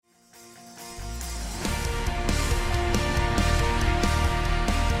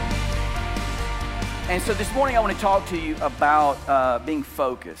And so this morning I want to talk to you about being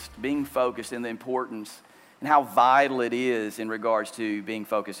focused and the importance and how vital it is in regards to being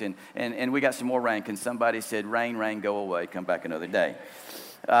focused. And we got some more rain. Can somebody said, rain, go away, come back another day.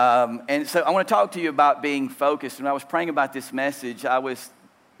 And so I want to talk to you about being focused. When I was praying about this message, I was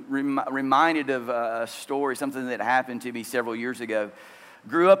reminded of a story, something that happened to me several years ago.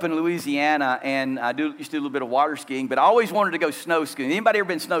 Grew up in Louisiana, and I used to do a little bit of water skiing, but I always wanted to go snow skiing. Anybody ever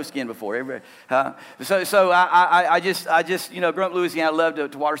been snow skiing before? Everybody, So I just grew up in Louisiana, loved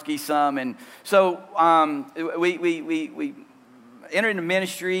to water ski some, and so we entered into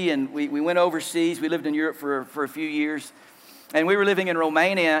ministry, and we went overseas. We lived in Europe for a few years, and we were living in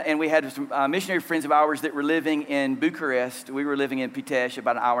Romania, and we had some missionary friends of ours that were living in Bucharest. We were living in Pitești,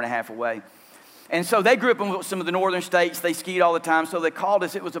 about an hour and a half away. And so they grew up in some of the northern states. They skied all the time. So they called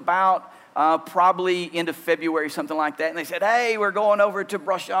us. It was about probably end of February, something like that. And they said, hey, we're going over to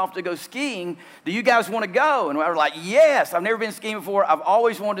Brasov to go skiing. Do you guys want to go? And we were like, yes. I've never been skiing before. I've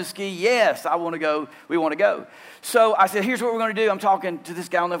always wanted to ski. Yes, I want to go. We want to go. So I said, here's what we're going to do. I'm talking to this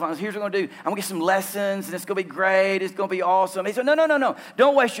guy on the phone. Here's what we're going to do. I'm going to get some lessons, and it's going to be great. It's going to be awesome. He said, no.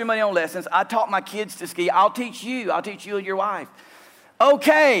 Don't waste your money on lessons. I taught my kids to ski. I'll teach you. I'll teach you and your wife.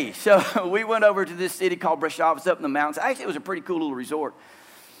 Okay, so we went over to this city called Brasov. It's up in the mountains. Actually, it was a pretty cool little resort.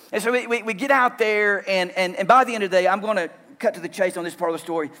 And so we get out there, and by the end of the day, I'm going to cut to the chase on this part of the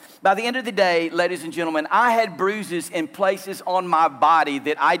story. By the end of the day, ladies and gentlemen, I had bruises in places on my body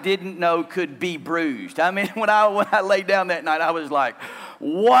that I didn't know could be bruised. I mean, when I laid down that night, I was like,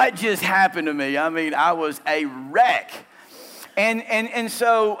 what just happened to me? I mean, I was a wreck. And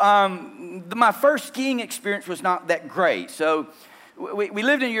so my first skiing experience was not that great. So we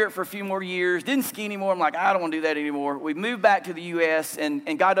lived in Europe for a few more years, didn't ski anymore. I'm like, I don't want to do that anymore. We moved back to the U.S.,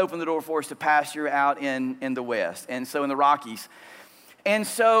 and God opened the door for us to pasture out in the West, and so in the Rockies. And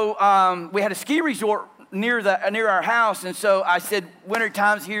so we had a ski resort near our house, and so I said, winter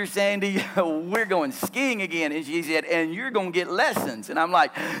time's here, Sandy, we're going skiing again. And she said, and you're going to get lessons. And I'm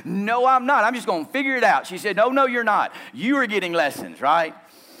like, no, I'm not. I'm just going to figure it out. She said, no, you're not. You are getting lessons, right?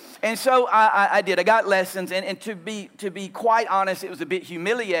 And so I did. I got lessons, and to be quite honest, it was a bit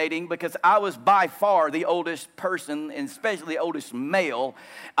humiliating because I was by far the oldest person, and especially the oldest male,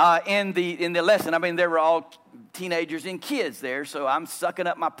 in the lesson. I mean, there were all teenagers and kids there, so I'm sucking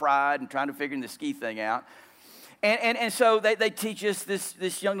up my pride and trying to figure the ski thing out. And so they teach us,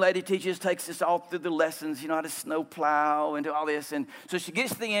 this young lady takes us all through the lessons, how to snow plow and do all this. And so she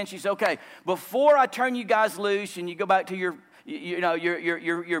gets to the end, she says, okay, before I turn you guys loose and you go back to your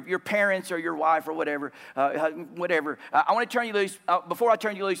parents or your wife or whatever. I want to turn you loose. Before I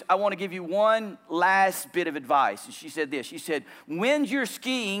turn you loose, I want to give you one last bit of advice. And she said this. She said, when you're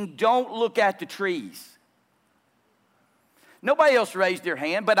skiing, don't look at the trees. Nobody else raised their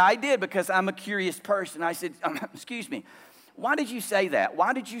hand, but I did because I'm a curious person. I said, excuse me, why did you say that?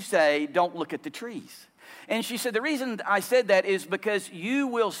 Why did you say don't look at the trees? And she said, the reason I said that is because you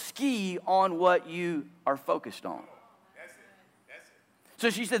will ski on what you are focused on. So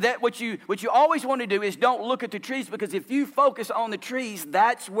she said that what you always want to do is don't look at the trees, because if you focus on the trees,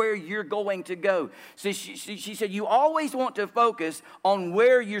 that's where you're going to go. So she said you always want to focus on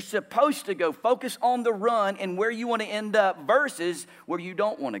where you're supposed to go. Focus on the run and where you want to end up versus where you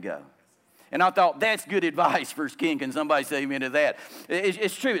don't want to go. And I thought, that's good advice for skiing. Can somebody say amen to that?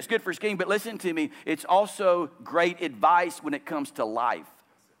 It's true. It's good for skiing. But listen to me. It's also great advice when it comes to life.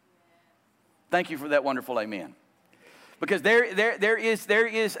 Thank you for that wonderful amen. Because there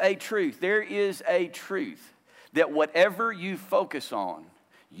is a truth. There is a truth that whatever you focus on,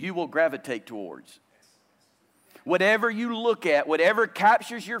 you will gravitate towards. Whatever you look at, whatever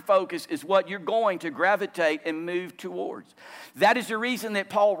captures your focus is what you're going to gravitate and move towards. That is the reason that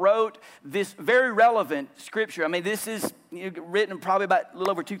Paul wrote this very relevant scripture. I mean, this is written probably about a little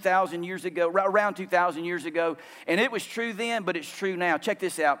over 2,000 years ago, around 2,000 years ago. And it was true then, but it's true now. Check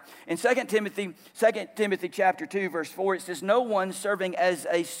this out. In 2 Timothy chapter 2, verse 4, it says, no one serving as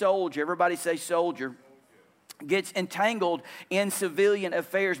a soldier, everybody say soldier, gets entangled in civilian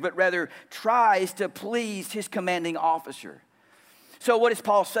affairs, but rather tries to please his commanding officer. So what is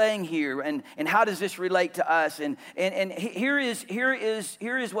Paul saying here, and how does this relate to us? And here is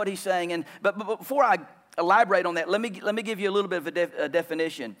what he's saying. But before I elaborate on that, let me give you a little bit of a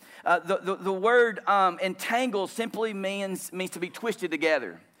definition. The word entangle simply means to be twisted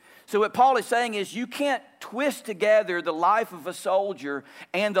together. So what Paul is saying is you can't twist together the life of a soldier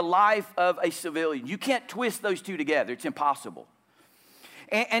and the life of a civilian. You can't twist those two together. It's impossible.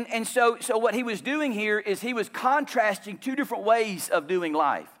 And so what he was doing here is he was contrasting two different ways of doing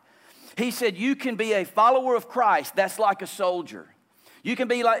life. He said you can be a follower of Christ. That's like a soldier. You can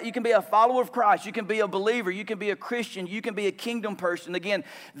be a follower of Christ. You can be a believer. You can be a Christian. You can be a kingdom person. Again,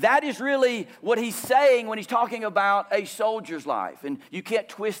 that is really what he's saying when he's talking about a soldier's life. And you can't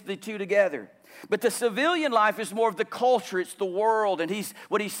twist the two together. But the civilian life is more of the culture. It's the world. And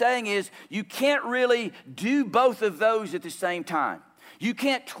what he's saying is you can't really do both of those at the same time. You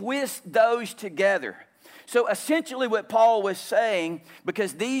can't twist those together. So essentially what Paul was saying,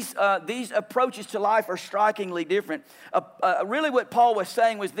 because these approaches to life are strikingly different, really what Paul was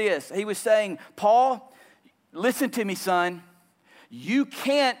saying was this. He was saying, Paul, listen to me, son. You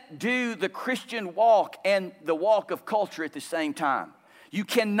can't do the Christian walk and the walk of culture at the same time. You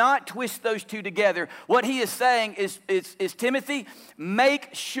cannot twist those two together. What he is saying is Timothy, make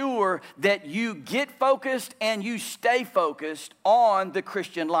sure that you get focused and you stay focused on the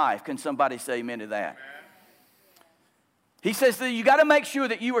Christian life. Can somebody say amen to that? He says that you got to make sure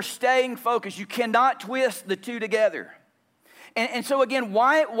that you are staying focused. You cannot twist the two together. And so again,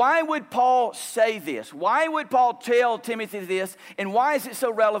 why would Paul say this? Why would Paul tell Timothy this? And why is it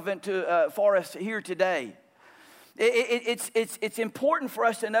so relevant for us here today? It's important for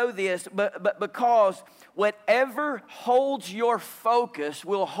us to know this, but because whatever holds your focus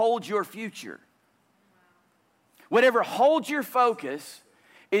will hold your future. Whatever holds your focus,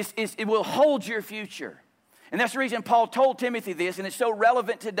 it will hold your future. And that's the reason Paul told Timothy this, and it's so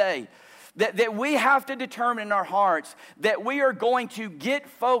relevant today, that we have to determine in our hearts that we are going to get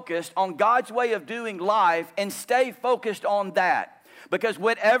focused on God's way of doing life and stay focused on that. Because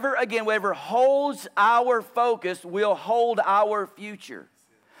whatever holds our focus will hold our future.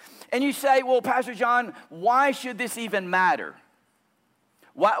 And you say, well, Pastor John, why should this even matter?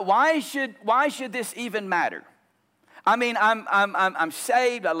 Why should this even matter? I mean, I'm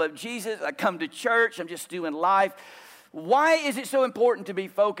saved. I love Jesus. I come to church. I'm just doing life. Why is it so important to be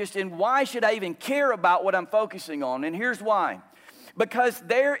focused? And why should I even care about what I'm focusing on? And here's why. Because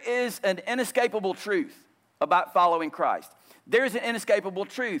there is an inescapable truth about following Christ. There's an inescapable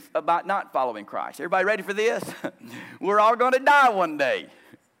truth about not following Christ. Everybody ready for this? We're all going to die one day.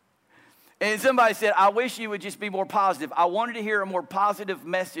 And somebody said, I wish you would just be more positive. I wanted to hear a more positive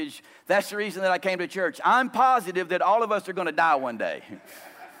message. That's the reason that I came to church. I'm positive that all of us are going to die one day.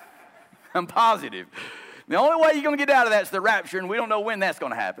 I'm positive. The only way you're going to get out of that is the rapture, and we don't know when that's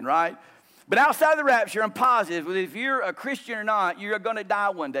going to happen, right? But outside of the rapture, I'm positive that if you're a Christian or not, you're going to die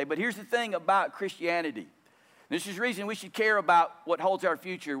one day. But here's the thing about Christianity. This is the reason we should care about what holds our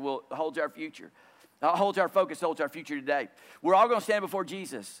future, holds our future. Holds our focus, holds our future today. We're all going to stand before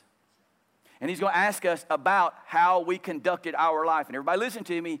Jesus. And he's going to ask us about how we conducted our life. And everybody listen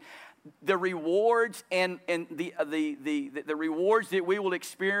to me. The rewards and the rewards that we will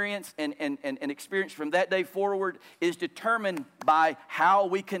experience and experience from that day forward is determined by how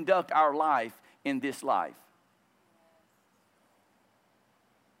we conduct our life in this life.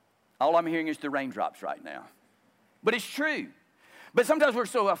 All I'm hearing is the raindrops right now. But it's true. But sometimes we're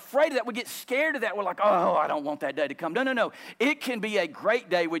so afraid of that, we get scared of that. We're like, oh, I don't want that day to come. No. It can be a great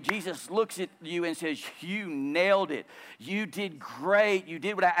day where Jesus looks at you and says, you nailed it. You did great. You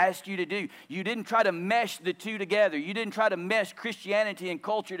did what I asked you to do. You didn't try to mesh the two together. You didn't try to mesh Christianity and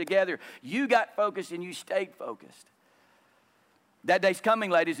culture together. You got focused and you stayed focused. That day's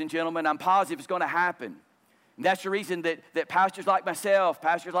coming, ladies and gentlemen. I'm positive it's going to happen. And that's the reason that pastors like myself,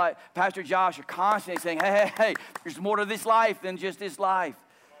 pastors like Pastor Josh are constantly saying, hey, there's more to this life than just this life.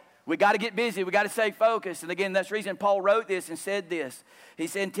 We got to get busy. We got to stay focused. And again, that's the reason Paul wrote this and said this. He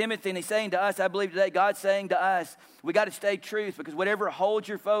said, Timothy, and he's saying to us, I believe today, God's saying to us, we got to stay truth because whatever holds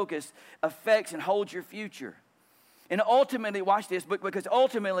your focus affects and holds your future. And ultimately, watch this, because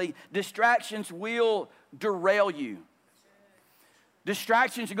ultimately, distractions will derail you.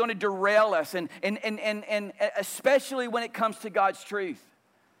 Distractions are going to derail us, and especially when it comes to God's truth.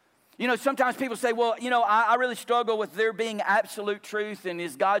 You know, sometimes people say, well, you know, I really struggle with there being absolute truth, and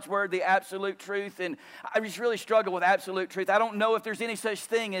is God's word the absolute truth? And I just really struggle with absolute truth. I don't know if there's any such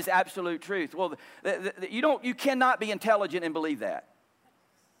thing as absolute truth. Well, you cannot be intelligent and believe that.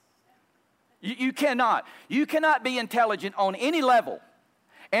 You cannot. You cannot be intelligent on any level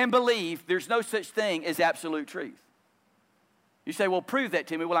and believe there's no such thing as absolute truth. You say, well, prove that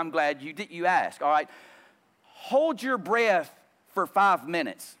to me. Well, I'm glad you asked. All right. Hold your breath for 5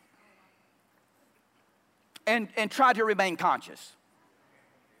 minutes and try to remain conscious.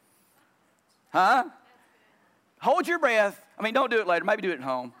 Huh? Hold your breath. I mean, don't do it later. Maybe do it at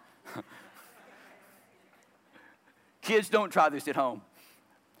home. Kids, don't try this at home.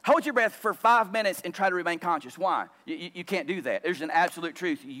 Hold your breath for 5 minutes and try to remain conscious. Why? You can't do that. There's an absolute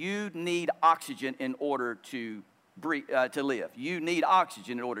truth. You need oxygen in order to breathe, to live. You need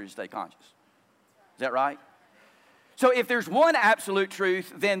oxygen in order to stay conscious. Is that right? So if there's one absolute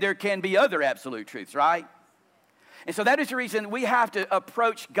truth, then there can be other absolute truths, right? And so that is the reason we have to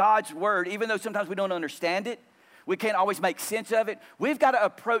approach God's word, even though sometimes we don't understand it. We can't always make sense of it. We've got to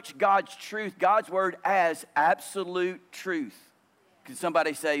approach God's truth, God's word, as absolute truth. Can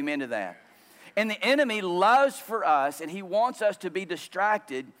somebody say amen to that? And the enemy loves for us, and he wants us to be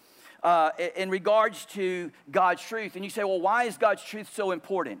distracted in regards to God's truth. And you say, well, why is God's truth so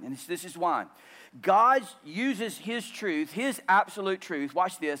important? And this is why. God uses his truth, his absolute truth,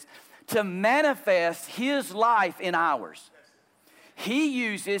 watch this, to manifest his life in ours. He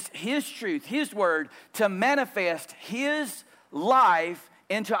uses his truth, his word, to manifest his life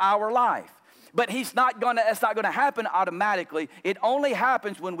into our life. But it's not going to happen automatically. It only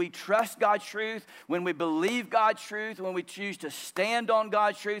happens when we trust God's truth, when we believe God's truth, when we choose to stand on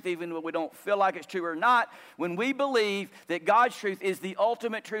God's truth, even when we don't feel like it's true or not. When we believe that God's truth is the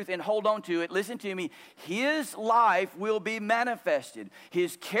ultimate truth and hold on to it, listen to me, his life will be manifested.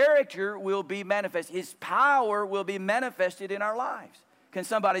 His character will be manifested. His power will be manifested in our lives. Can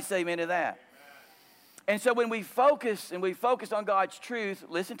somebody say amen to that? And so when we focus on God's truth,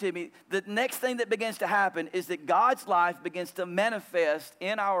 listen to me, the next thing that begins to happen is that God's life begins to manifest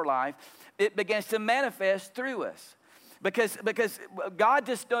in our life. It begins to manifest through us. Because God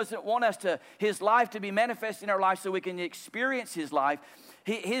just doesn't want his life to be manifest in our life so we can experience his life.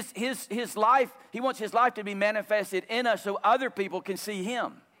 His life, he wants his life to be manifested in us so other people can see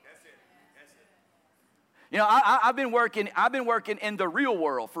him. That's it. You know, I've been working in the real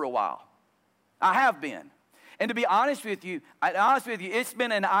world for a while. I have been. And to be honest with you, it's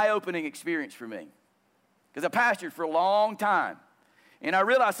been an eye-opening experience for me. Because I pastored for a long time. And I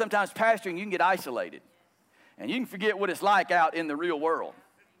realize sometimes pastoring, you can get isolated. And you can forget what it's like out in the real world.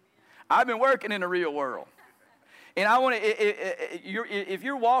 I've been working in the real world. And I want to, if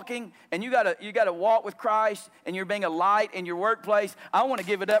you're walking and you gotta walk with Christ and you're being a light in your workplace, I want to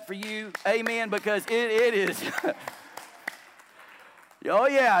give it up for you. Amen. Because it is... Oh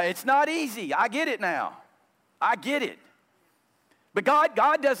yeah, it's not easy. I get it now. I get it. But God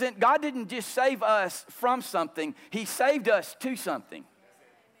didn't just save us from something. He saved us to something.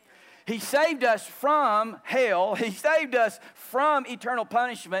 He saved us from hell. He saved us from eternal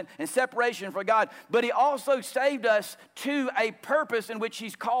punishment and separation from God. But he also saved us to a purpose in which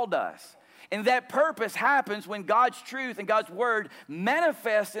he's called us. And that purpose happens when God's truth and God's word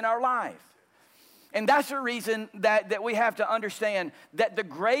manifests in our life. And that's the reason that we have to understand that the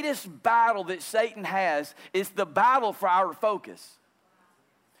greatest battle that Satan has is the battle for our focus.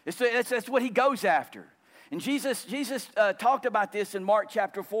 That's what he goes after. And Jesus talked about this in Mark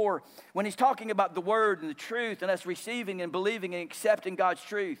chapter 4 when he's talking about the word and the truth and us receiving and believing and accepting God's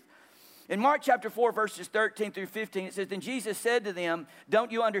truth. In Mark chapter 4, verses 13 through 15, it says, Then Jesus said to them,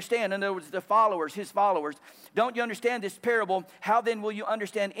 Don't you understand? In other words, his followers, don't you understand this parable? How then will you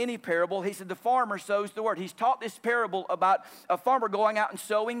understand any parable? He said, the farmer sows the word. He's taught this parable about a farmer going out and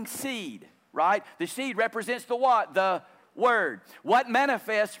sowing seed, right? The seed represents the what? The word. What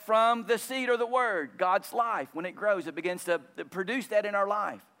manifests from the seed or the word? God's life. When it grows, it begins to produce that in our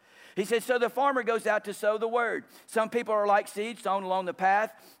life. He said, so the farmer goes out to sow the word. Some people are like seeds sown along the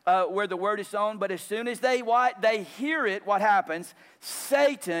path where the word is sown. But as soon as they hear it, what happens?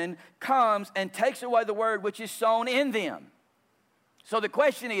 Satan comes and takes away the word which is sown in them. So the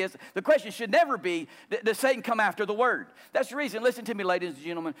question should never be, does Satan come after the word? That's the reason, listen to me, ladies and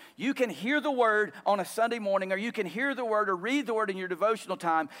gentlemen, you can hear the word on a Sunday morning, or you can hear the word or read the word in your devotional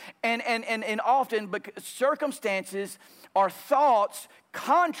time, and often circumstances or thoughts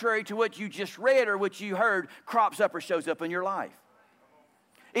contrary to what you just read or what you heard crops up or shows up in your life.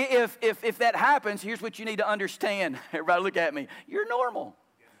 If that happens, here's what you need to understand. Everybody look at me. You're normal.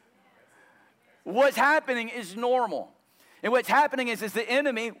 What's happening is normal. And what's happening is the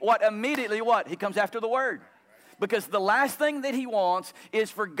enemy, he comes after the word. Because the last thing that he wants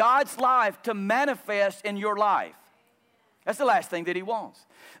is for God's life to manifest in your life. That's the last thing that he wants.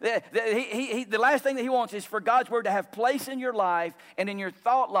 The last thing that he wants is for God's word to have place in your life and in your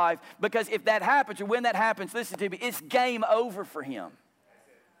thought life. Because if that happens, or when that happens, listen to me, it's game over for him.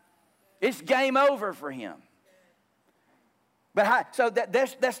 It's game over for him. But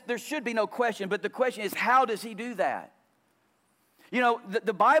there should be no question. But the question is, how does he do that? You know,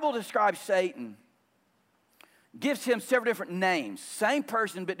 the Bible describes Satan, gives him several different names. Same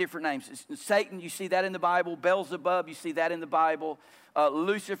person, but different names. Satan, you see that in the Bible. Beelzebub, you see that in the Bible.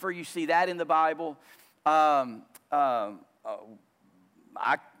 Lucifer, you see that in the Bible. I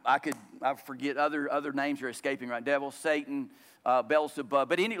forget, other names are escaping right. Devil, Satan, Beelzebub,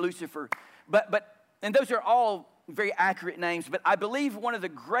 but any Lucifer. And those are all very accurate names. But I believe one of the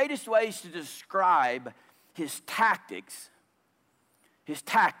greatest ways to describe his tactic,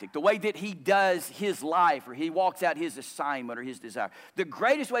 the way that he does his life, or he walks out his assignment or his desire, the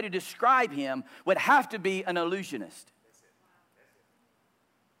greatest way to describe him would have to be an illusionist.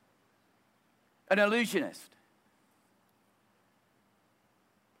 An illusionist.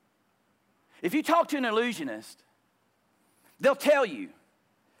 If you talk to an illusionist, they'll tell you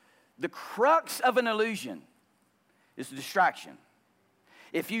the crux of an illusion is a distraction.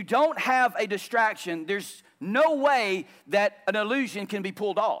 If you don't have a distraction, there's no way that an illusion can be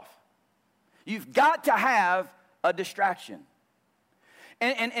pulled off. You've got to have a distraction.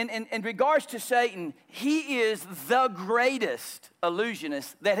 And in regards to Satan, he is the greatest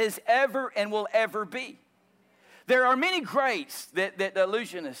illusionist that has ever and will ever be. There are many greats that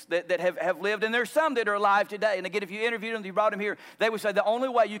illusionists that have lived, and there's some that are alive today. And again, if you interviewed them, you brought them here, they would say the only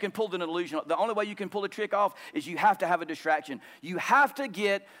way you can pull an illusion, the only way you can pull a trick off is you have to have a distraction. You have to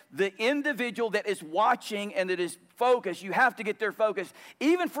get the individual that is watching and that is focused, you have to get their focus.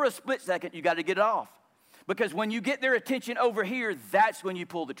 Even for a split second, you got to get it off. Because when you get their attention over here, that's when you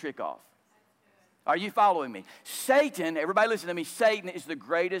pull the trick off. Are you following me? Satan, everybody listen to me, Satan is the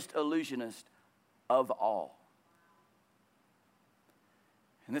greatest illusionist of all.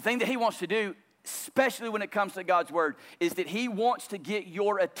 And the thing that he wants to do, especially when it comes to God's word, is that he wants to get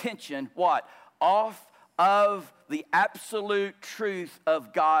your attention, what? Off of the absolute truth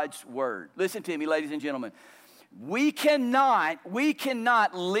of God's word. Listen to me, ladies and gentlemen. We cannot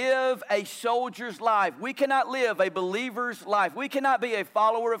live a soldier's life. We cannot live a believer's life. We cannot be a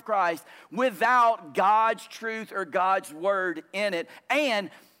follower of Christ without God's truth or God's word in it. And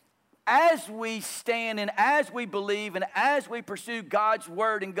as we stand and as we believe and as we pursue God's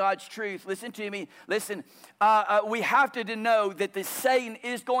word and God's truth, listen to me, we have to know that the Satan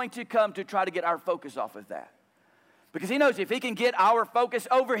is going to come to try to get our focus off of that. Because he knows if he can get our focus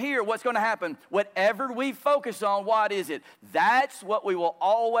over here, what's going to happen? Whatever we focus on, what is it? That's what we will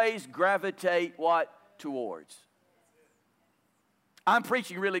always gravitate towards. I'm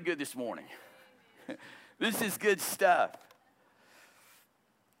preaching really good this morning. This is good stuff.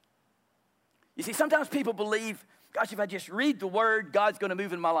 You see, sometimes people believe, gosh, if I just read the word, God's going to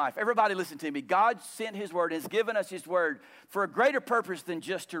move in my life. Everybody listen to me. God sent his word and has given us his word for a greater purpose than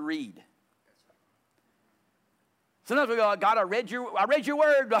just to read. Sometimes we go, God, I read your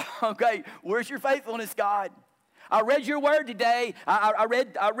word. Okay, where's your faithfulness, God? I read your word today. I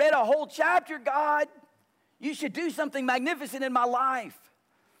read a whole chapter, God. You should do something magnificent in my life.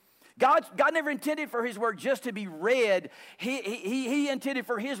 God never intended for his word just to be read. He intended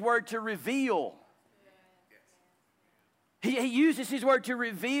for his word to reveal. He uses his word to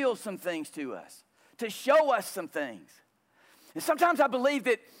reveal some things to us, to show us some things. And sometimes I believe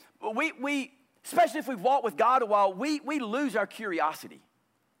that we especially if we've walked with God a while, we lose our curiosity.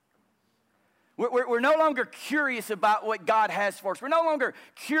 We're no longer curious about what God has for us. We're no longer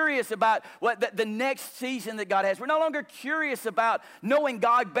curious about what the next season that God has. We're no longer curious about knowing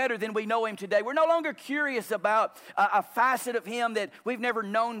God better than we know him today. We're no longer curious about a facet of him that we've never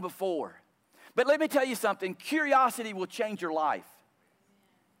known before. But let me tell you something. Curiosity will change your life.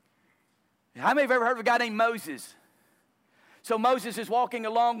 How many have ever heard of a guy named Moses? So Moses is walking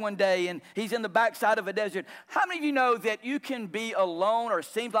along one day, and he's in the backside of a desert. How many of you know that you can be alone, or it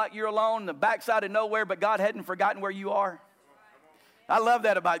seems like you're alone in the backside of nowhere, but God hadn't forgotten where you are? I love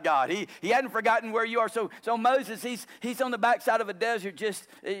that about God. He hadn't forgotten where you are. So Moses, he's on the backside of a desert, just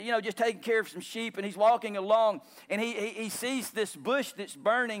taking care of some sheep, and he's walking along, and he sees this bush that's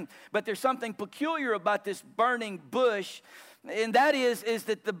burning, but there's something peculiar about this burning bush. And that is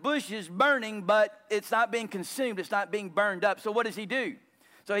that the bush is burning, but it's not being consumed. It's not being burned up. So what does he do?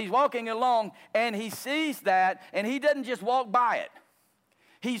 So he's walking along, and he sees that, and he doesn't just walk by it.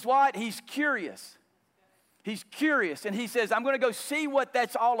 He's what? He's curious. He's curious, and he says, I'm going to go see what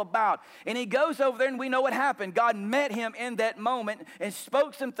that's all about. And he goes over there, and we know what happened. God met him in that moment and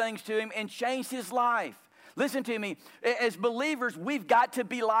spoke some things to him and changed his life. Listen to me. As believers, we've got to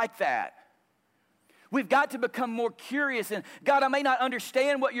be like that. We've got to become more curious. And God, I may not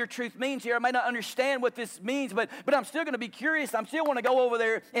understand what your truth means here. I may not understand what this means, but I'm still going to be curious. I'm still want to go over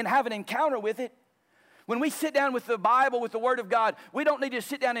there and have an encounter with it. When we sit down with the Bible, with the Word of God, we don't need to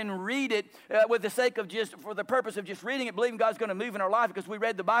sit down and read it for the purpose of just reading it, believing God's going to move in our life because we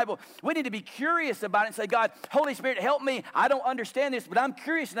read the Bible. We need to be curious about it and say, God, Holy Spirit, help me. I don't understand this, but I'm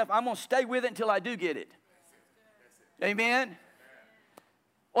curious enough. I'm going to stay with it until I do get it. Amen?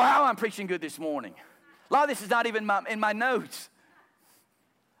 Wow, I'm preaching good this morning. A lot of this is not even in my notes.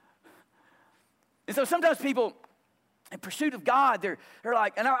 And so sometimes people, in pursuit of God, they're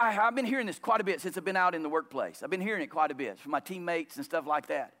like, and I've been hearing this quite a bit since I've been out in the workplace. I've been hearing it quite a bit from my teammates and stuff like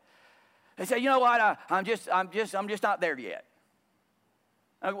that. They say, you know what, I'm just not there yet.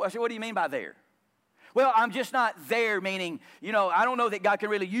 I said, what do you mean by there? Well, I'm just not there, meaning, I don't know that God can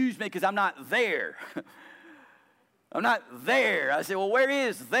really use me because I'm not there. I'm not there. I said, well, where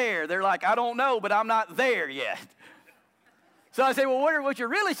is there? They're like, I don't know, but I'm not there yet. So I say, well, what you're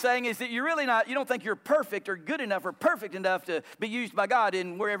really saying is that you don't think you're perfect or good enough or perfect enough to be used by God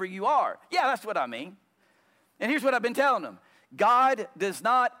in wherever you are. Yeah, that's what I mean. And here's what I've been telling them. God does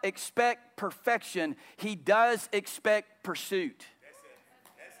not expect perfection. He does expect pursuit.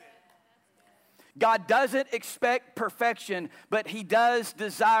 God doesn't expect perfection, but he does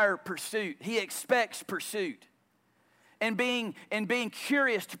desire pursuit. He expects pursuit. And being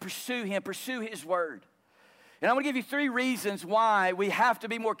curious to pursue him, pursue his word. And I'm going to give you 3 reasons why we have to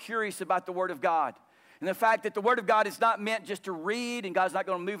be more curious about the word of God. And the fact that the word of God is not meant just to read, and God's not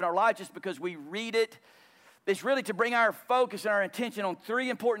going to move in our life just because we read it. It's really to bring our focus and our attention on 3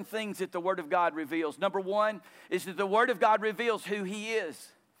 important things that the word of God reveals. Number 1 is that the word of God reveals who he is.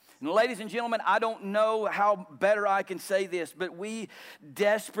 And ladies and gentlemen, I don't know how better I can say this, but we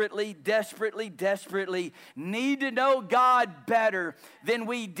desperately, desperately, desperately need to know God better than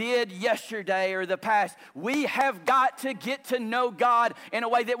we did yesterday or the past. We have got to get to know God in a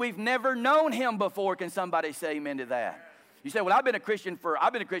way that we've never known him before. Can somebody say amen to that? You say, well, I've been a Christian for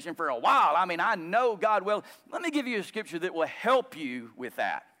a while. I mean, I know God well. Let me give you a scripture that will help you with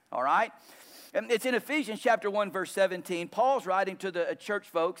that, all right? And it's in Ephesians chapter 1, verse 17. Paul's writing to the church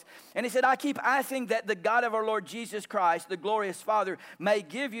folks, and he said, I keep asking that the God of our Lord Jesus Christ, the glorious Father, may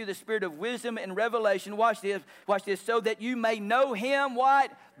give you the spirit of wisdom and revelation. Watch this, so that you may know him,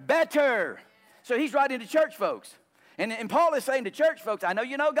 what? Better. So he's writing to church folks. And Paul is saying to church folks, I know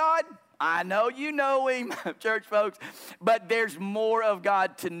you know God. I know you know him, church folks, but there's more of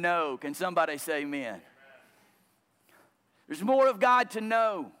God to know. Can somebody say amen? There's more of God to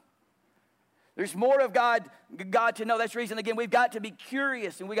know. There's more of God to know. That's the reason, again, we've got to be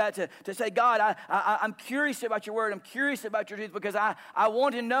curious, and we got to say, God, I'm curious about your word. I'm curious about your truth because I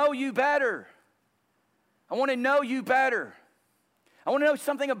want to know you better. I want to know you better. I want to know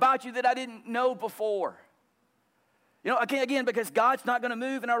something about you that I didn't know before. Again, because God's not going to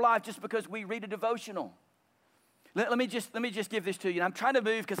move in our life just because we read a devotional. Let me just give this to you. And I'm trying to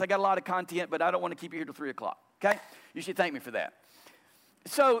move because I got a lot of content, but I don't want to keep you here till 3 o'clock, okay? You should thank me for that.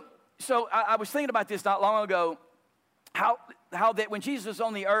 So I was thinking about this not long ago, how that when Jesus was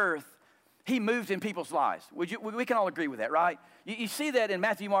on the earth, he moved in people's lives. We can all agree with that, right? You see that in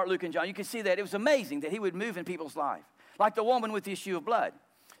Matthew, Mark, Luke, and John. You can see that. It was amazing that he would move in people's life. Like the woman with the issue of blood.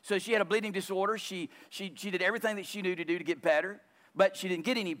 So she had a bleeding disorder. She did everything that she knew to do to get better, but she didn't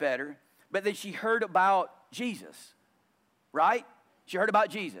get any better. But then she heard about Jesus, right? She heard about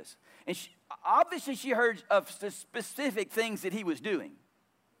Jesus. And obviously she heard of the specific things that he was doing.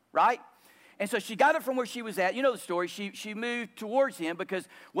 Right? And so she got it from where she was at. You know the story. She moved towards him because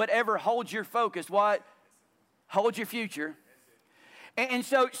whatever holds your focus, what? Holds your future. And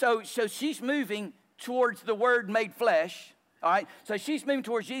so she's moving towards the Word made flesh. All right? So she's moving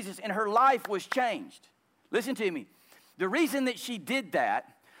towards Jesus, and her life was changed. Listen to me. The reason that she did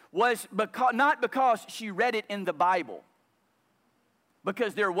that was not because she read it in the Bible,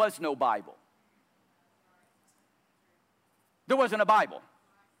 because there was no Bible. There wasn't a Bible.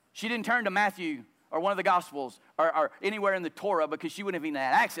 She didn't turn to Matthew or one of the Gospels or anywhere in the Torah because she wouldn't have even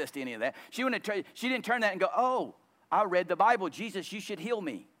had access to any of that. She didn't turn that and go, oh, I read the Bible. Jesus, you should heal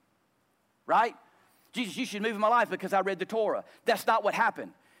me. Right? Jesus, you should move in my life because I read the Torah. That's not what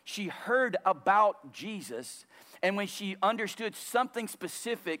happened. She heard about Jesus, and when she understood something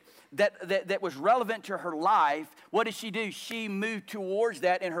specific that was relevant to her life, what did she do? She moved towards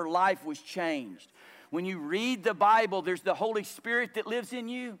that, and her life was changed. When you read the Bible, there's the Holy Spirit that lives in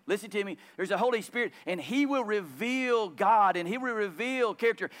you. Listen to me. There's the Holy Spirit, and he will reveal God, and he will reveal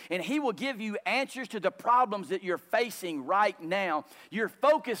character, and he will give you answers to the problems that you're facing right now. Your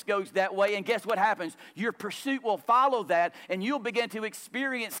focus goes that way, and guess what happens? Your pursuit will follow that, and you'll begin to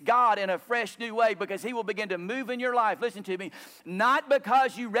experience God in a fresh new way because he will begin to move in your life. Listen to me. Not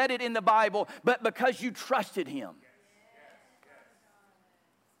because you read it in the Bible, but because you trusted him.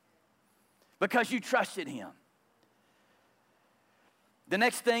 Because you trusted him. The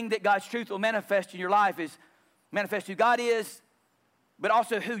next thing that God's truth will manifest in your life is manifest who God is, but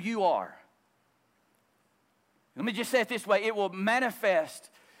also who you are. Let me just say it this way. It will manifest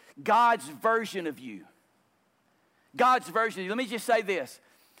God's version of you. God's version of you. Let me just say this.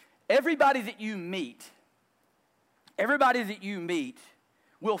 Everybody that you meet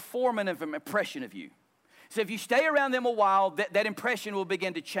will form an impression of you. So if you stay around them a while, that impression will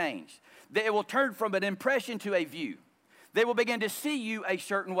begin to change. It will turn from an impression to a view. They will begin to see you a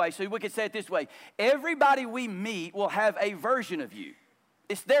certain way. So we could say it this way. Everybody we meet will have a version of you.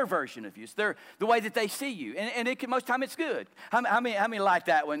 It's their version of you. It's the way that they see you. And it can, most time it's good. How many like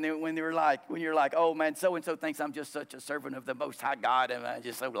that when you're like, oh man, so-and-so thinks I'm just such a servant of the Most High God, and I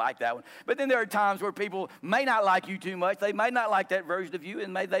just so like that one. But then there are times where people may not like you too much. They may not like that version of you,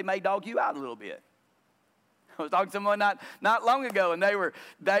 and they may dog you out a little bit. I was talking to someone not long ago, and they were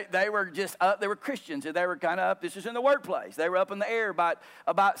just up. They were Christians, and they were kind of up. This is in the workplace. They were up in the air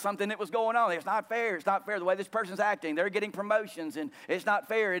about something that was going on. It's not fair. It's not fair the way this person's acting. They're getting promotions, and it's not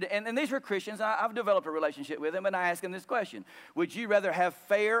fair. And these were Christians. And I've developed a relationship with them, and I asked them this question: would you rather have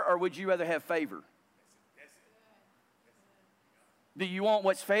fair, or would you rather have favor? Do you want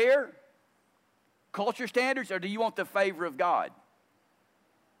what's fair, culture standards, or do you want the favor of God?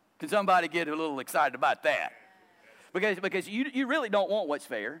 Can somebody get a little excited about that? Because you really don't want what's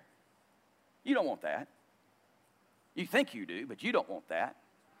fair. You don't want that. You think you do, but you don't want that.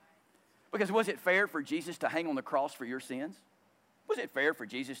 Because was it fair for Jesus to hang on the cross for your sins? Was it fair for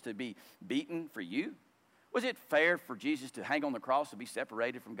Jesus to be beaten for you? Was it fair for Jesus to hang on the cross to be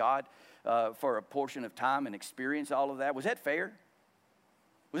separated from God for a portion of time and experience all of that? Was that fair?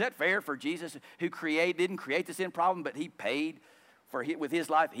 Was that fair for Jesus, who didn't create the sin problem, but he paid with his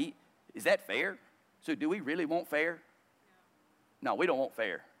life? Is that fair? So do we really want fair? No, we don't want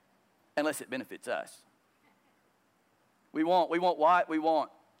fair unless it benefits us. We want what? We want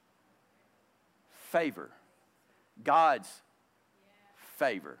favor. God's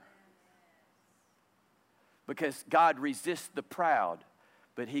favor. Because God resists the proud,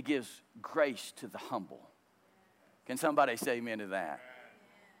 but he gives grace to the humble. Can somebody say amen to that?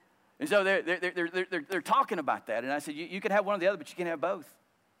 And so they're talking about that. And I said, you can have one or the other, but you can't have both.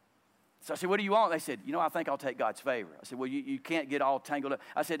 So I said, what do you want? They said, I think I'll take God's favor. I said, well, you can't get all tangled up.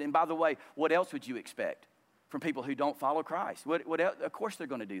 I said, and by the way, what else would you expect from people who don't follow Christ? What else? Of course they're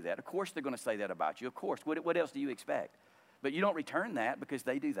going to do that. Of course they're going to say that about you. Of course. What else do you expect? But you don't return that because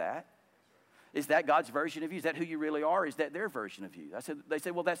they do that. Is that God's version of you? Is that who you really are? Is that their version of you? They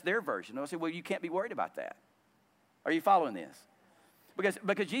said, well, that's their version. I said, well, you can't be worried about that. Are you following this?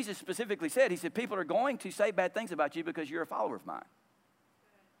 Because Jesus specifically said, he said, people are going to say bad things about you because you're a follower of mine.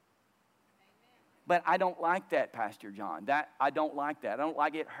 But I don't like that, Pastor John. I don't like that. I don't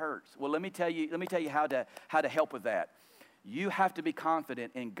like it. Hurts. Well, let me tell you how to help with that. You have to be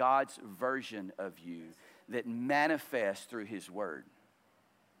confident in God's version of you that manifests through his word.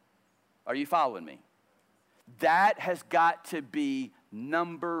 Are you following me? That has got to be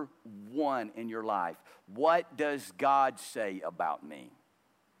number one in your life. What does God say about me?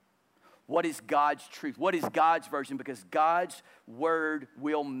 What is God's truth? What is God's version? Because God's word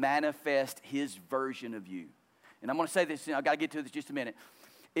will manifest his version of you. And I'm going to say this, I've got to get to this just a minute.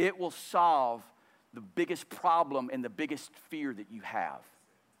 It will solve the biggest problem and the biggest fear that you have.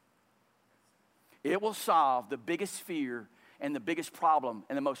 It will solve the biggest fear and the biggest problem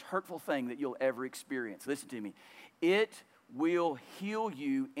and the most hurtful thing that you'll ever experience. Listen to me. It will heal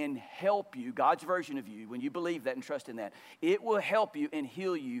you and help you, God's version of you, when you believe that and trust in that. It will help you and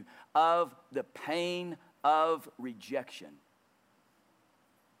heal you of the pain of rejection.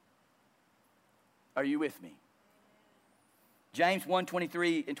 Are you with me? James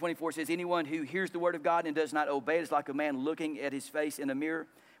 1:23 and 24 says, anyone who hears the word of God and does not obey it is like a man looking at his face in a mirror.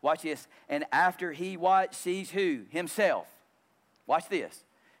 Watch this. And after he sees who? Himself. Watch this.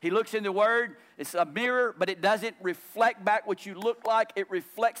 He looks in the word. It's a mirror, but it doesn't reflect back what you look like. It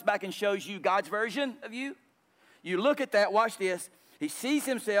reflects back and shows you God's version of you. You look at that. Watch this. He sees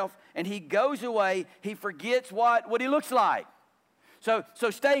himself, and he goes away. He forgets what he looks like. So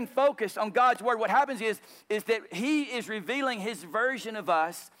staying focused on God's word, what happens is that he is revealing his version of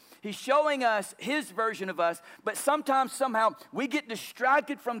us. He's showing us his version of us, but sometimes, somehow, we get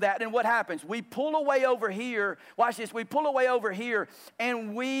distracted from that, and what happens? We pull away over here, watch this, we pull away over here,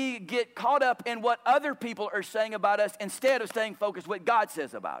 and we get caught up in what other people are saying about us instead of staying focused what God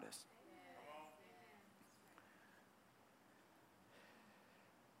says about us.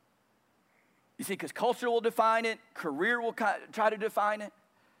 You see, because culture will define it, career will try to define it.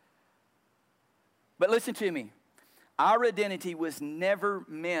 But listen to me. Our identity was never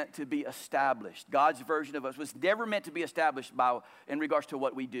meant to be established. God's version of us was never meant to be established in regards to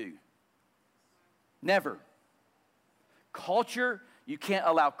what we do. Never. Culture, you can't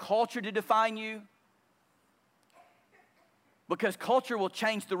allow culture to define you, because culture will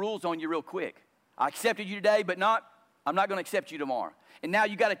change the rules on you real quick. I accepted you today, but I'm not going to accept you tomorrow. And now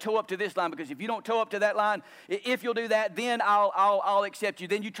you got to toe up to this line, because if you don't toe up to that line, if you'll do that, then I'll accept you.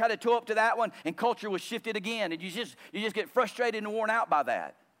 Then you try to toe up to that one, and culture will shift it again, and you just get frustrated and worn out by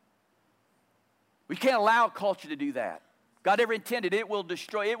that. We can't allow culture to do that. God never intended. It will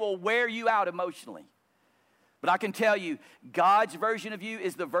destroy, it will wear you out emotionally. But I can tell you, God's version of you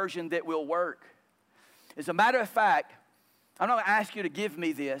is the version that will work. As a matter of fact, I'm not going to ask you to give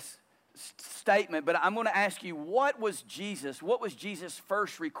me this statement, but I'm going to ask you, what was Jesus'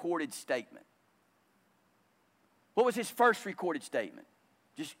 first recorded statement? What was his first recorded statement?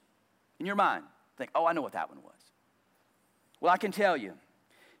 Just in your mind, think, oh, I know what that one was. Well, I can tell you,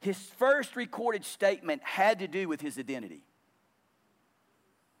 his first recorded statement had to do with his identity.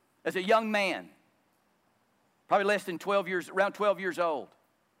 As a young man, probably less than 12 years, around 12 years old.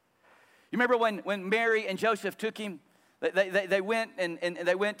 You remember when Mary and Joseph took him, they went and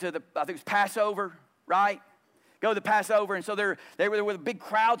they went to the, I think it was Passover, right? Go to the Passover, and so they were with big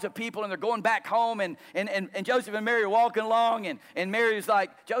crowds of people, and they're going back home, and Joseph and Mary are walking along, and Mary was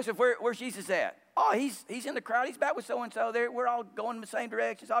like, Joseph, where's Jesus at? Oh, he's in the crowd. He's back with so-and-so. We're all going in the same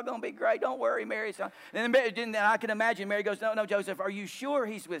direction. It's all going to be great. Don't worry, Mary. And then I can imagine Mary goes, no, Joseph, are you sure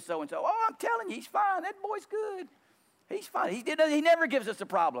he's with so-and-so? Oh, I'm telling you, he's fine. That boy's good. He's fine. He never gives us a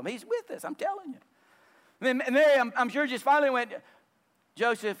problem. He's with us, I'm telling you. And then Mary, I'm sure, just finally went,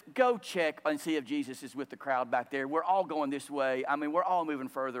 Joseph, go check and see if Jesus is with the crowd back there. We're all going this way. I mean, we're all moving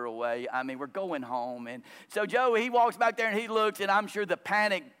further away. I mean, we're going home. And so Joe, he walks back there and he looks, and I'm sure the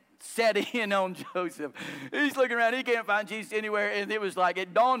panic set in on Joseph. He's looking around. He can't find Jesus anywhere. And it was like,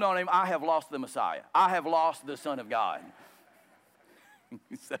 it dawned on him, I have lost the Messiah. I have lost the Son of God.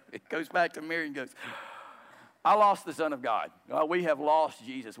 So it goes back to Mary and goes, I lost the Son of God. Oh, we have lost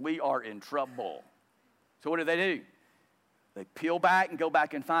Jesus. We are in trouble. So what do? They peel back and go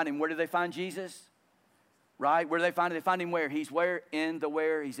back and find him. Where do they find Jesus? Right? Where do they find him? They find him where? He's where?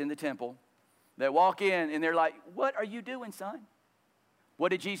 He's in the temple. They walk in and they're like, what are you doing, son? What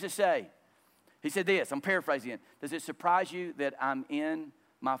did Jesus say? He said this, I'm paraphrasing it. Does it surprise you that I'm in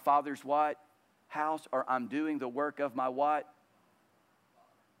my Father's what? House, or I'm doing the work of my what?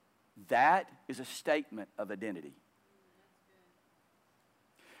 That is a statement of identity.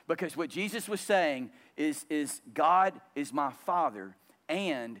 Because what Jesus was saying is God is my Father,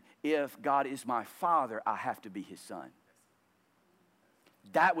 and if God is my Father, I have to be his son.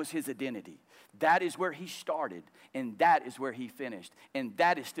 That was his identity. That is where he started, and that is where he finished. And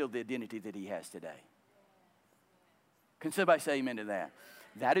that is still the identity that he has today. Can somebody say amen to that?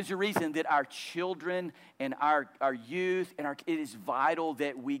 That is the reason that our children and our youth, and it is vital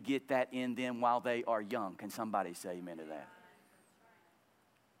that we get that in them while they are young. Can somebody say amen to that?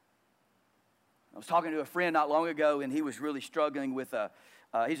 I was talking to a friend not long ago, and he was really struggling with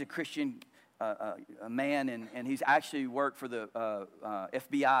he's a Christian a man, and he's actually worked for the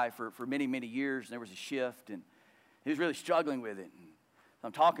FBI for many, many years, and there was a shift, and he was really struggling with it. And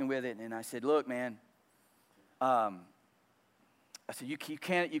I'm talking with it, and I said, look, man, I said, you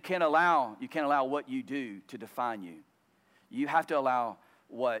can't allow what you do to define you. You have to allow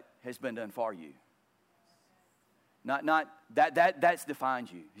what has been done for you. Not that's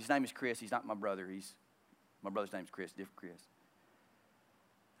defines you. His name is Chris. He's not my brother. My brother's name is Chris, different Chris.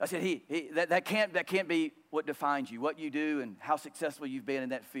 I said, that can't be what defines you. What you do and how successful you've been in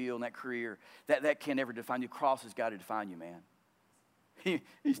that field and that career, that can't ever define you. Cross has got to define you, man.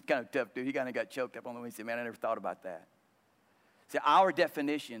 He's kind of tough dude. He kind of got choked up on the way. He said, man, I never thought about that. See, our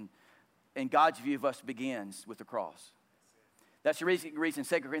definition and God's view of us begins with the cross. That's the reason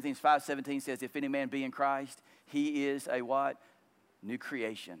 2 Corinthians 5:17 says, if any man be in Christ, he is a what? New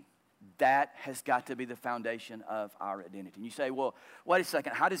creation. That has got to be the foundation of our identity. And you say, well, wait a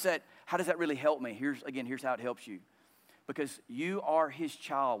second. How does that really help me? Here's how it helps you. Because you are his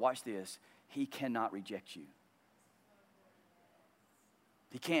child. Watch this. He cannot reject you.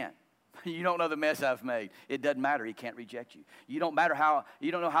 He can't. You don't know the mess I've made. It doesn't matter. He can't reject you. You don't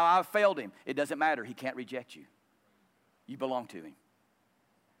know how I've failed him. It doesn't matter. He can't reject you. You belong to him.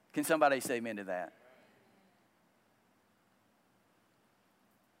 Can somebody say amen to that?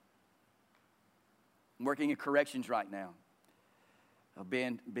 I'm working in corrections right now. I'll be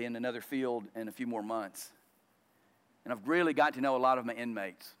in another field in a few more months. And I've really got to know a lot of my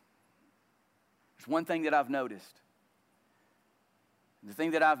inmates. There's one thing that I've noticed. The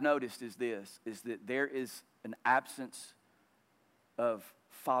thing that I've noticed is that there is an absence of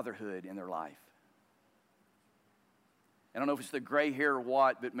fatherhood in their life. I don't know if it's the gray hair or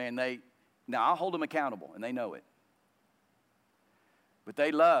what, but man, now I'll hold them accountable, and they know it. But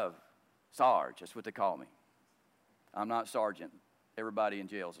they love Sarge. That's what they call me. I'm not Sergeant. Everybody in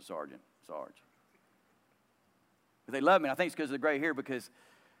jail is a sergeant, Sarge. But they love me. I think it's because of the gray hair, because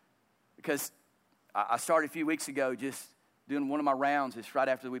I started a few weeks ago just doing one of my rounds. It's right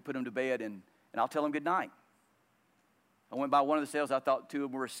after we put them to bed, and I'll tell them good night. I went by one of the cells. I thought two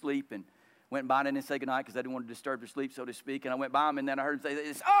of them were asleep, and Went by and didn't say goodnight because I didn't want to disturb their sleep, so to speak. And I went by them, and then I heard them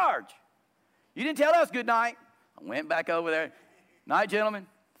say, Sarge, you didn't tell us goodnight. I went back over there. Night, gentlemen.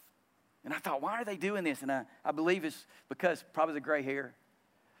 And I thought, why are they doing this? And I believe it's because probably the gray hair,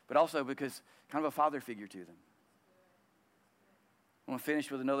 but also because kind of a father figure to them. I'm going to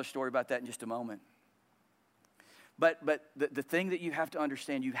finish with another story about that in just a moment. But the thing that you have to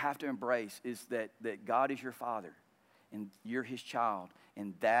understand, you have to embrace, is that God is your father, and you're his child,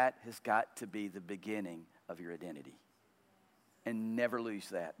 and that has got to be the beginning of your identity. And never lose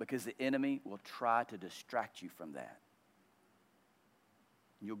that, because the enemy will try to distract you from that.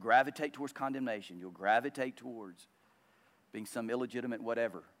 You'll gravitate towards condemnation. You'll gravitate towards being some illegitimate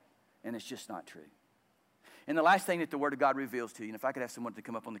whatever, and it's just not true. And the last thing that the Word of God reveals to you, and if I could have someone to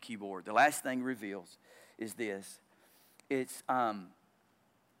come up on the keyboard, the last thing it reveals is this. It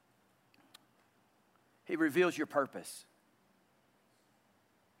reveals your purpose.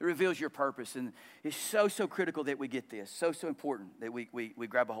 It reveals your purpose, and it's so critical that we get this. So important that we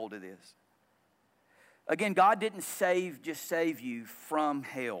grab a hold of this. Again, God didn't just save you from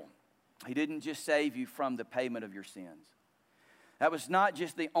hell. He didn't just save you from the payment of your sins. That was not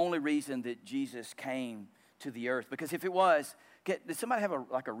just the only reason that Jesus came to the earth. Because if it was, did somebody have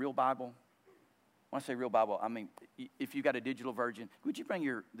a real Bible? When I say real Bible, I mean, if you got a digital version, would you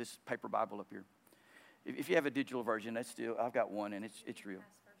bring this paper Bible up here? If you have a digital version, I've got one, and it's real.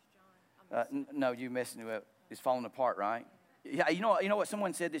 No, you messing it up. It's falling apart, right? Yeah, you know what?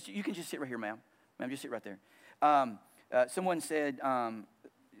 Someone said this. You can just sit right here, ma'am. Ma'am, just sit right there. Someone said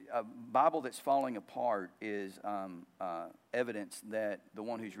a Bible that's falling apart is evidence that the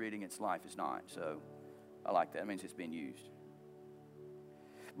one who's reading its life is not. So I like that. It means it's being used.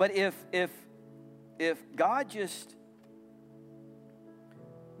 But if God just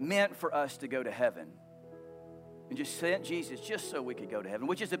meant for us to go to heaven and just sent Jesus just so we could go to heaven,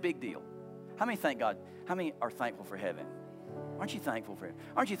 which is a big deal. How many thank God? How many are thankful for heaven? Aren't you thankful for it?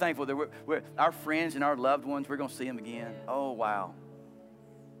 Aren't you thankful that we're our friends and our loved ones, we're going to see them again? Oh, wow.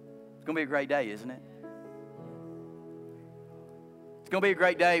 It's going to be a great day, isn't it? It's going to be a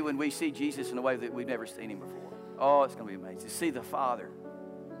great day when we see Jesus in a way that we've never seen him before. Oh, it's going to be amazing. To see the Father.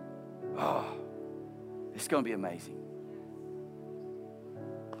 Oh, it's going to be amazing.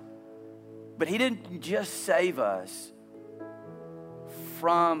 But he didn't just save us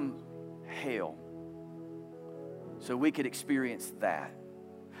from hell so we could experience that.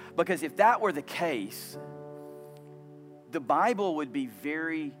 Because if that were the case, the Bible would be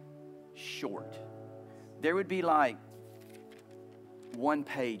very short. There would be like one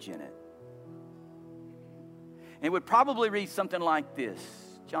page in it. And it would probably read something like this.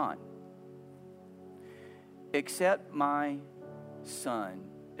 John, accept my son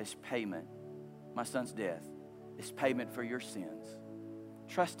as payment, my son's death, as payment for your sins.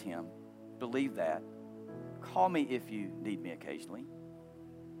 Trust him. Believe that. Call me if you need me occasionally.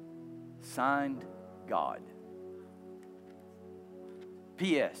 Signed, God.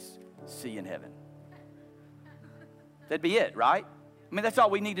 P.S. See you in heaven. That'd be it, right? I mean, that's all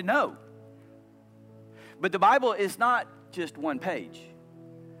we need to know. But the Bible is not just one page.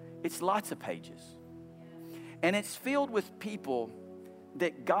 It's lots of pages. And it's filled with people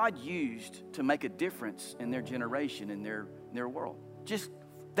that God used to make a difference in their generation, in their world.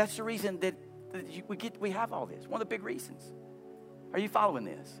 That's the reason that we have all this. One of the big reasons. Are you following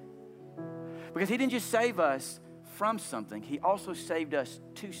this? Because he didn't just save us from something, he also saved us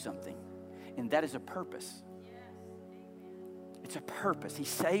to something. And that is a purpose. It's a purpose. He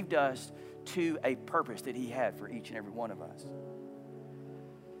saved us to a purpose that he had for each and every one of us.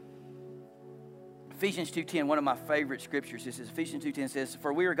 Ephesians 2:10, one of my favorite scriptures. This is Ephesians 2:10 says,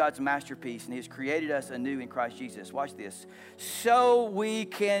 "For we are God's masterpiece, and he has created us anew in Christ Jesus." Watch this. "So we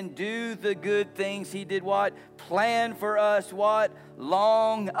can do the good things he did what? Plan for us what?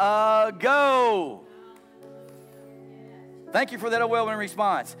 Long ago." Thank you for that well-meaning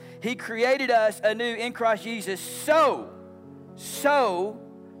response. He created us anew in Christ Jesus so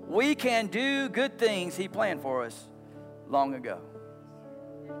we can do good things he planned for us long ago.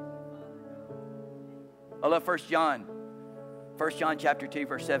 I love 1 John chapter 2,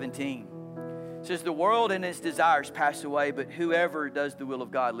 verse 17. It says, "The world and its desires pass away, but whoever does the will of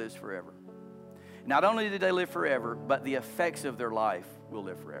God lives forever." Not only do they live forever, but the effects of their life will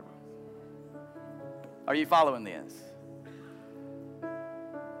live forever. Are you following this?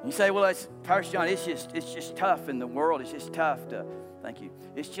 You say, "Well, it's Pastor John, it's just tough in the world. It's just tough to." Thank you.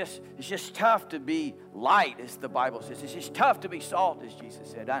 It's just tough to be light, as the Bible says. It's just tough to be salt, as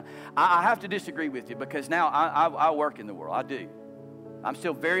Jesus said. I have to disagree with you because now I work in the world. I do. I'm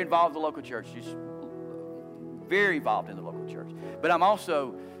still very involved in the local church. Just very involved in the local church. But I'm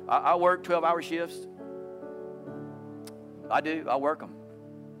also I work 12-hour shifts. I do. I work them.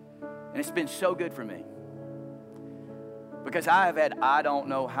 And it's been so good for me. Because I have had I don't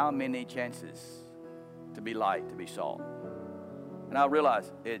know how many chances to be light, to be salt. And I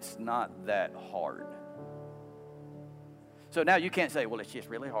realize it's not that hard. So now you can't say, well, it's just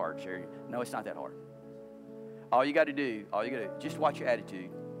really hard, Sherry. No, it's not that hard. All you got to do, just watch your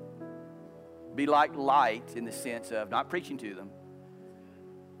attitude. Be like light in the sense of not preaching to them.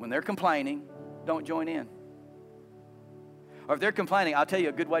 When they're complaining, don't join in. Or if they're complaining, I'll tell you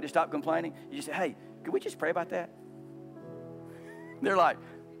a good way to stop complaining. You just say, hey, could we just pray about that? They're like,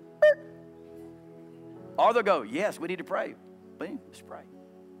 "Er." Or they'll go, yes, we need to pray. Boom, let's pray.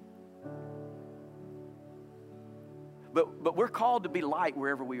 But we're called to be light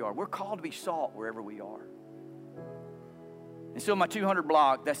wherever we are. We're called to be salt wherever we are. And so my 200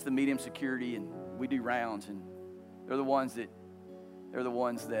 block, that's the medium security, and we do rounds, and they're the ones that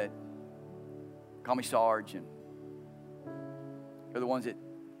call me Sarge, and they're the ones that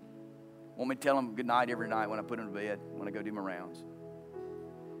want me to tell them good night every night when I put them to bed, when I go do my rounds.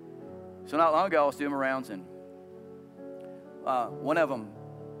 So not long ago, I was doing my rounds, and one of them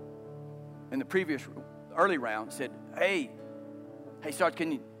in the previous early round said, hey Sarge,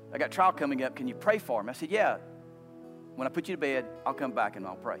 I got trial coming up, can you pray for him? I said, yeah. When I put you to bed, I'll come back and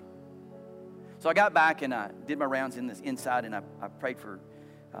I'll pray. So I got back and I did my rounds inside, and I prayed for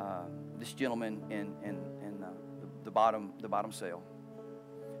this gentleman in the bottom cell.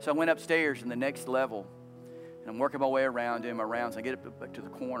 So I went upstairs in the next level, and I'm working my way around doing my rounds. I get up to the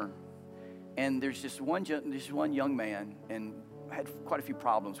corner, and there's this one young man, and I had quite a few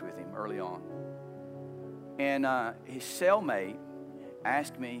problems with him early on. And his cellmate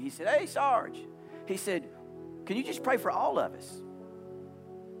asked me, he said, hey, Sarge. He said, can you just pray for all of us?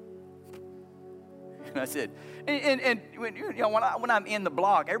 And I said, and when I'm in the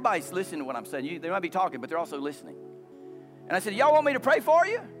block, everybody's listening to what I'm saying. They might be talking, but they're also listening. And I said, y'all want me to pray for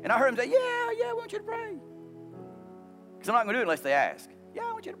you? And I heard him say, yeah, I want you to pray. Because I'm not going to do it unless they ask. Yeah,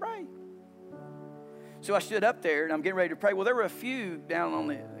 I want you to pray. So I stood up there, and I'm getting ready to pray. Well, there were a few down on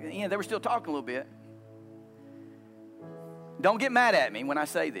the end. They were still talking a little bit. Don't get mad at me when I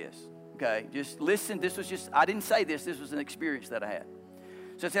say this. Okay, just listen. I didn't say this. This was an experience that I had.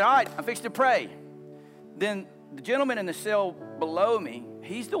 So I said, all right, I'm fixing to pray. Then the gentleman in the cell below me,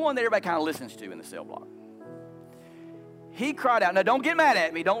 he's the one that everybody kind of listens to in the cell block. He cried out. Now, don't get mad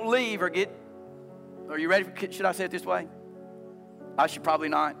at me. Don't leave or are you ready? Should I say it this way? I should probably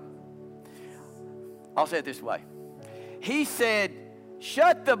not. I'll say it this way. He said,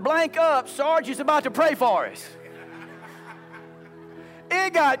 shut the blank up. Sarge is about to pray for us.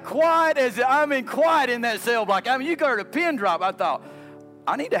 It got quiet quiet in that cell block. You heard a pin drop. I thought,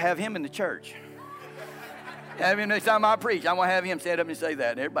 I need to have him in the church. Have him next time I preach. I'm going to have him stand up and say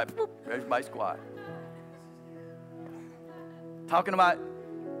that. And everybody's quiet. Talking about,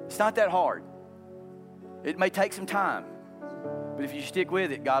 it's not that hard. It may take some time. But if you stick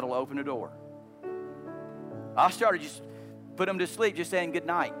with it, God will open the door. I started just put them to sleep just saying good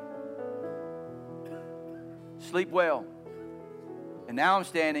night. Sleep well. And now I'm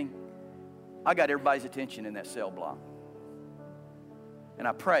standing. I got everybody's attention in that cell block. And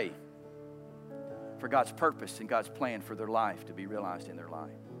I pray for God's purpose and God's plan for their life to be realized in their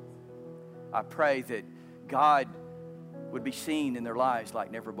life. I pray that God would be seen in their lives like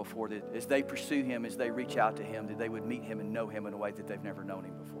never before. That as they pursue Him, as they reach out to Him, that they would meet Him and know Him in a way that they've never known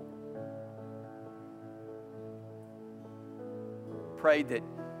Him before. Prayed that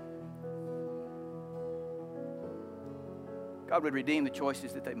God would redeem the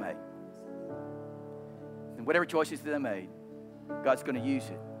choices that they made. And whatever choices that they made, God's going to use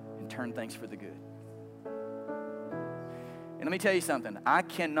it and turn things for the good. And let me tell you something. I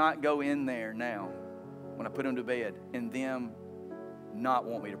cannot go in there now when I put them to bed and them not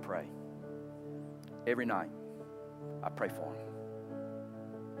want me to pray. Every night, I pray for them.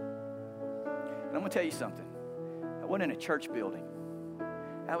 And I'm going to tell you something. I wasn't in a church building.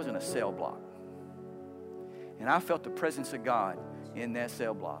 I was in a cell block. And I felt the presence of God in that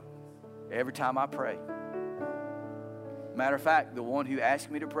cell block every time I pray. Matter of fact, the one who asked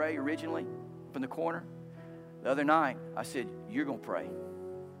me to pray originally from the corner, the other night, I said, you're going to pray.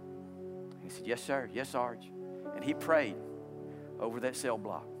 He said, yes, sir. Yes, Sarge. And he prayed over that cell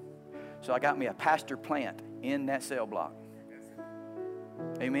block. So I got me a pastor plant in that cell block.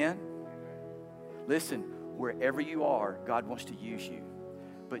 Amen? Listen, wherever you are, God wants to use you.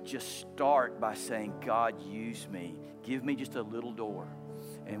 But just start by saying, God, use me. Give me just a little door.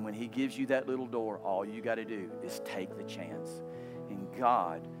 And when He gives you that little door, all you got to do is take the chance. And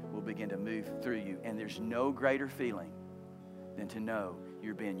God will begin to move through you. And there's no greater feeling than to know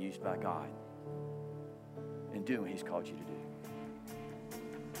you're being used by God and doing what He's called you to do.